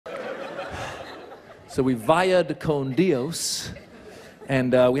So we via con Dios.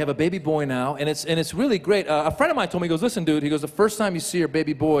 And we have a baby boy now, and it's really great. A friend of mine told me, he goes, listen, dude, he goes, the first time you see your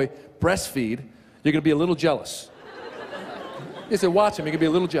baby boy breastfeed, you're going to be a little jealous. He said, watch him, you're going to be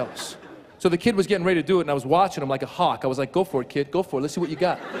a little jealous. So the kid was getting ready to do it, and I was watching him like a hawk. I was like, go for it, kid, go for it, let's see what you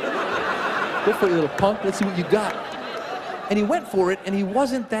got. Go for it, you little punk, let's see what you got. And he went for it, and he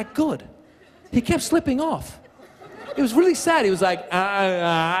wasn't that good. He kept slipping off. It was really sad. He was like,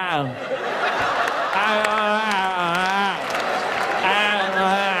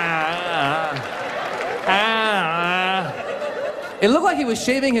 It looked like he was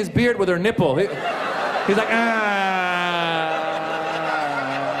shaving his beard with her nipple. He's like,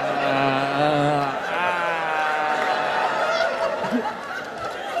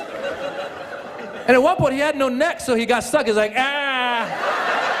 And at one point, he had no neck, so he got stuck. He's like, I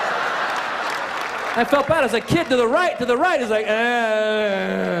felt bad. I was like, kid, to the right, to the right. He's like,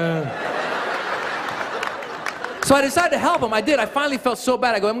 So I decided to help him. I did. I finally felt so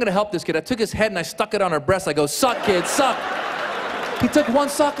bad. I go, I'm going to help this kid. I took his head and I stuck it on her breast. I go, suck, kid, suck. He took one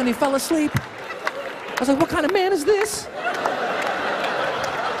suck and he fell asleep. I was like, what kind of man is this?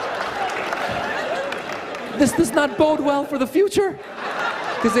 This does not bode well for the future.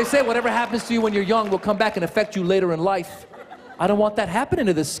 Because they say whatever happens to you when you're young will come back and affect you later in life. I don't want that happening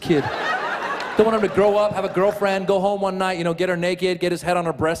to this kid. Don't want him to grow up, have a girlfriend, go home one night, you know, get her naked, get his head on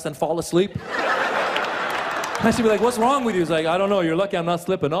her breast, and fall asleep. I should be like, what's wrong with you? He's like, I don't know, you're lucky I'm not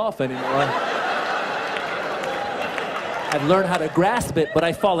slipping off anymore. I've learned how to grasp it, but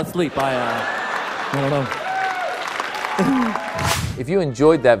I fall asleep. I don't know. If you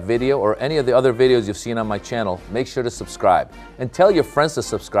enjoyed that video or any of the other videos you've seen on my channel, make sure to subscribe. And tell your friends to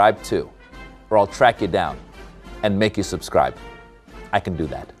subscribe too, or I'll track you down and make you subscribe. I can do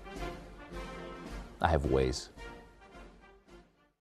that. I have ways.